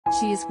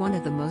She is one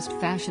of the most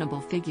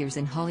fashionable figures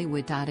in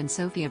Hollywood. And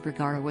Sofia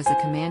Vergara was a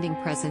commanding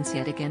presence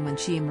yet again when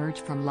she emerged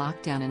from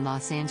lockdown in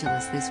Los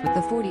Angeles this week.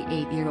 The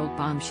 48-year-old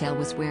bombshell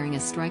was wearing a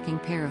striking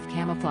pair of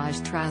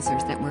camouflage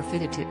trousers that were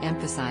fitted to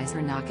emphasize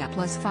her knockout.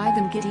 +5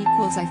 and get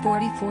equals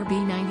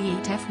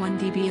I44B98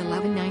 F1DB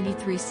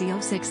 1193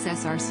 CO6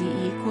 SRC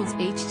equals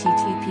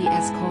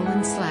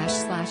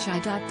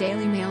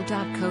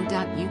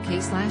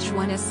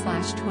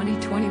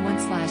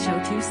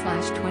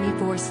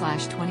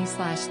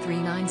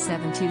https://dailymail.co.uk/1s/2021/02/20262309296441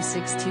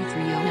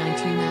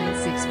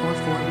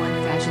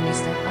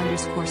 fashionista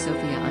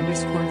Sofia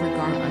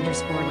Vergara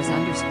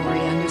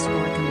was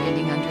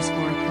commanding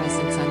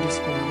presence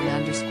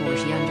with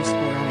she on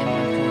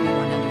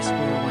 141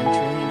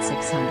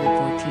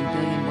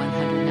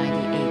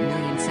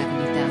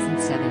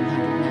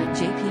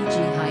 JPG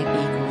height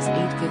equals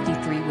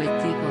 853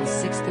 width equals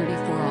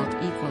 634 alt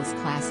equals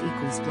class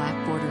equals black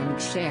border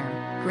and share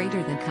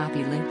greater than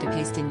copy link to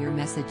paste in your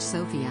message.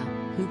 Sofia,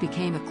 who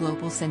became a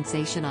global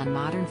sensation on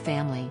Modern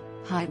Family,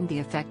 heightened the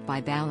effect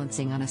by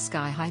balancing on a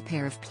sky-high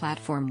pair of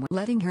platform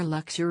letting her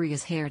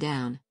luxurious hair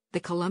down. The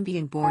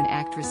Colombian-born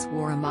actress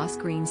wore a moss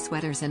green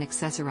sweaters and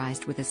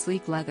accessorized with a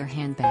sleek leather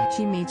handbag.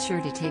 She made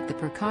sure to take the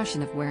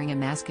precaution of wearing a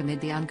mask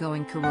amid the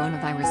ongoing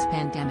coronavirus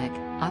pandemic,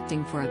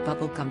 opting for a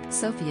bubblegum.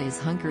 Sofia is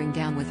hunkering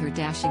down with her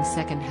dashing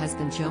second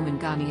husband Joe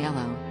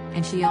Manganiello,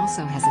 and she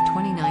also has a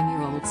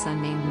 29-year-old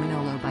son named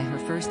Manolo by her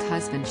first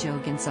husband Joe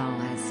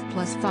Gonzalez.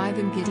 +5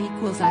 and get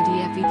equals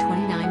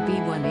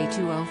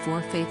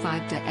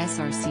IDFE29B1A204F5 to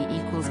SRC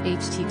equals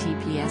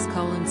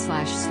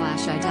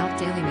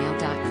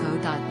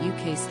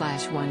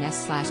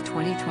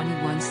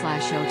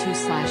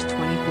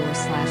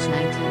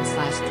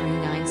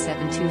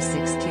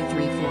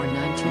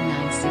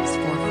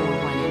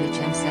image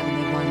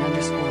M71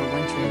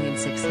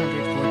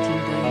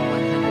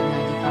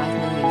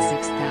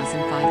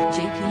 1,614,195,006,005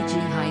 JPG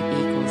height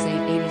equals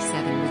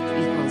 887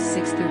 width equals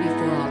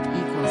 634 alt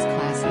equals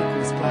class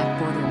equals black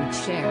border and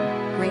share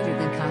greater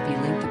than copy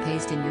link to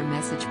paste in your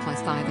message.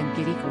 +5 and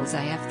get equals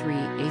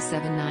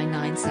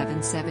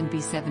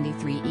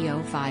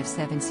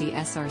IF3A79977B73E057C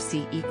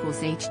SRC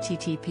equals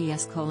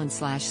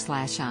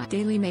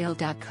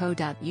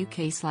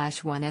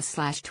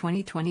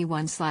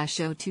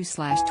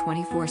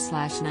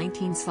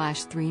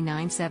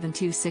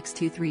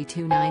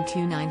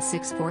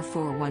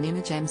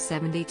image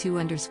M72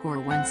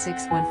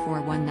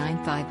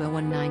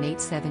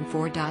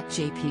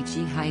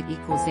 _161419874.jpg height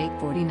equals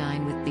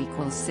 849 width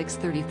equals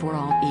 634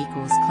 alt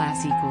equals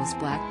class equals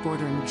black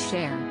border and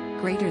share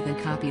greater than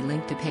copy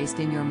link to paste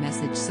in your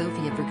message.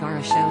 Sofia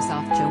Vergara shows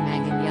off Joe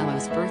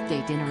Manganiello's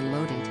birthday dinner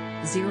loaded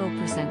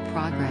 0%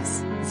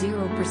 progress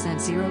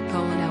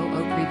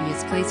 0%:0:00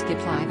 previous place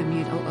apply the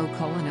mute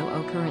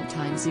 00:00 current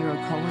time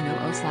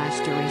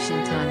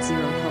 0:00/duration time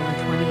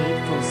 0:28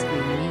 full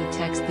screen e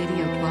text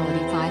video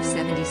quality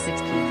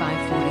 576p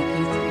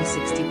 540p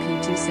 360p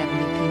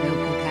 270p no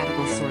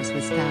compatible source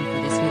was found for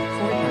this mid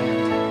foreground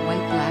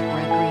white black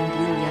red green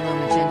blue yellow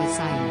magenta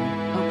cyan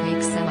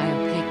opaque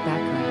semi-opaque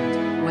background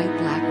white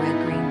black red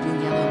green blue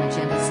yellow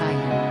magenta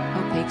cyan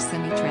opaque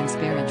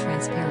semi-transparent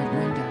transparent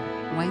window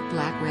white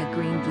black red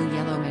green blue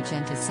yellow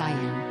magenta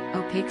cyan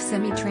opaque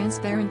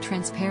semi-transparent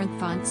transparent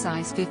font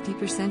size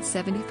 50%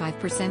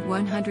 75%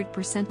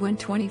 100%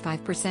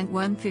 125%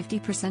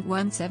 150%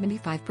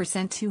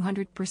 175%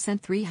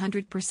 200%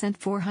 300%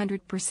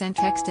 400%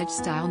 text edge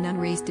style none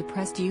raised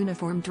depressed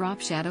uniform drop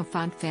shadow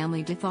font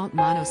family default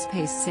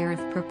monospace serif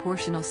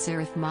proportional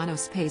serif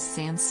monospace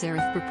sans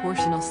serif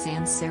proportional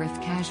sans serif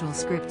casual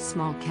script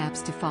small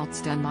caps defaults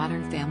done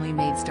Modern Family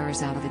made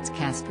stars out of its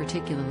cast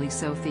particularly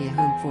Sofia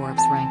whom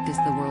Forbes ranked as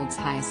the world's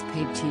highest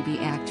paid TV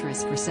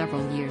actress for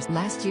several years.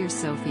 Last year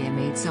Sofia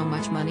made so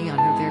much money on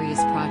her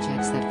various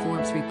projects that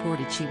Forbes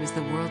reported she was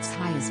the world's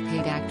highest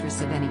paid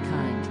actress of any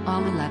kind.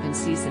 All 11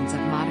 seasons of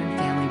Modern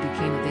Family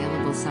became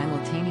available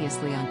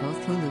simultaneously on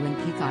both Hulu and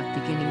Peacock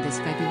beginning this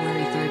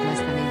February 3rd less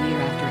than a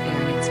year after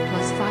airing its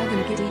 +5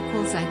 and get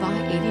equals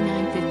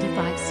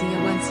IVA8955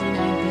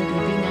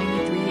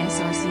 CO1C9BBB93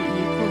 SRC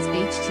equals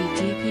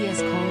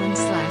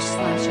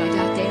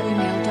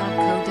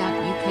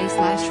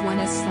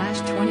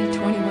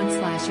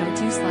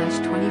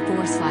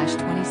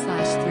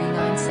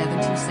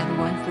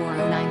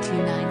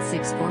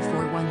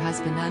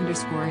husband _him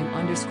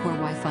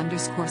 _wife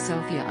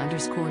Sofia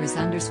is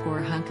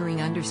hunkering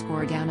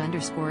down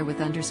with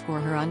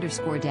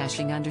her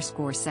dashing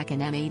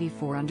second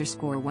M84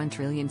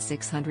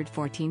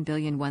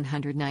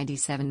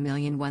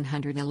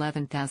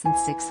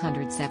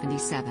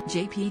 1,614,197,111,677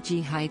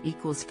 JPG height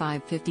equals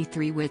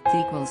 553 width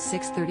equals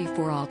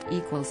 634 alt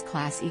equals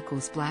class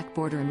equals black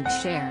border and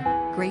share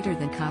greater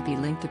than copy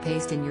link to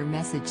paste in your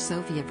message.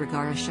 Sofia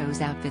Vergara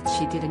shows outfits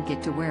she didn't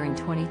get to wear in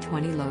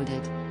 2020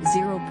 loaded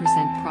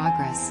 0%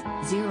 progress address,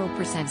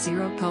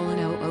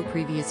 0%:0:00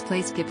 previous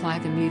place apply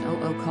the mute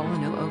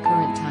 00:00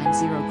 current time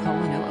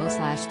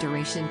 0:00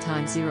 duration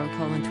time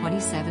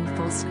 0:27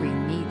 full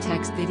screen need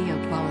text video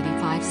quality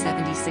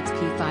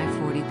 576p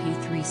 540p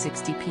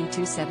 360p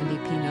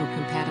 270p no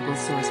compatible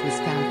source was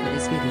found for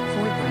this video.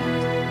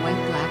 Foreground,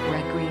 white black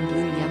red green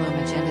blue yellow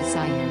magenta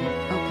cyan,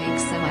 opaque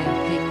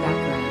semi-opaque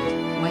background,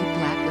 white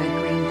black red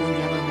green blue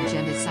yellow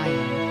magenta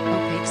cyan,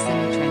 opaque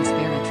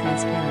semi-transparent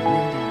transparent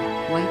window,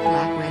 white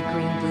black red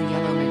green blue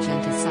yellow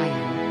magenta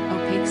cyan,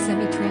 opaque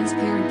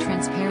semi-transparent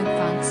transparent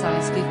font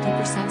size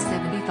 50%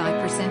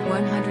 75%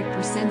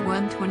 100%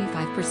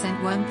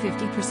 125%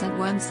 150%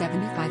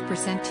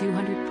 175%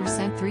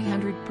 200%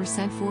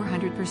 300%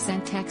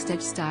 400% text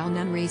edge style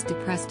none raised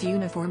depressed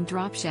uniform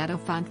drop shadow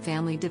font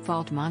family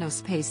default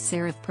monospace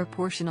serif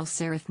proportional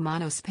serif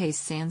monospace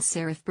sans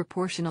serif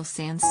proportional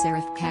sans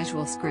serif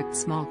casual script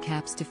small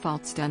caps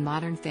defaults done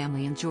modern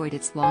family enjoyed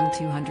its long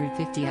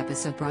 250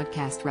 episode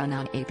broadcast run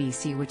on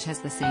ABC which has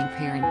the same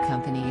parent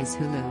company as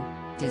Hulu.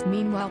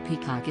 Meanwhile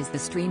Peacock is the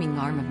streaming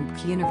arm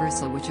of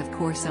Universal which of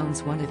course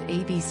owns one of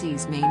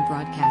ABC's main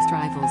broadcast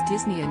rivals.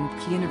 Disney and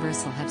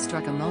Universal have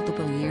struck a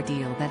multiple-year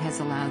deal that has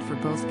allowed for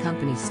both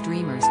companies'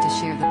 streamers to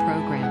share the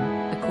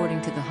program,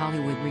 according to The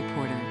Hollywood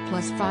Reporter.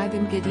 Plus 5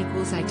 MGIT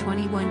equals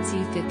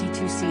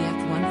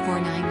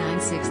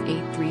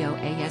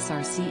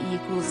I21Z52CF149968308SRC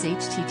equals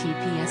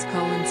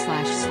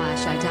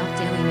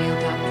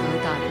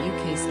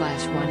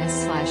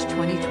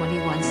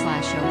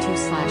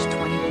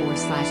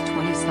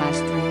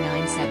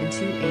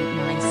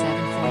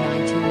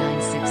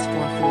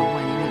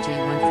image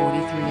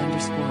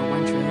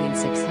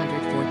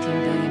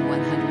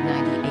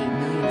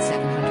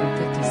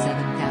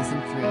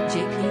A143_198,757,003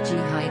 JPG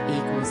height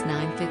equals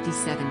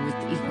 957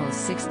 width equals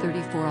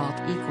 634 alt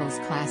equals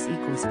class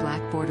equals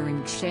black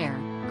bordering share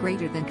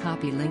greater than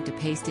copy link to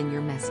paste in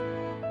your message.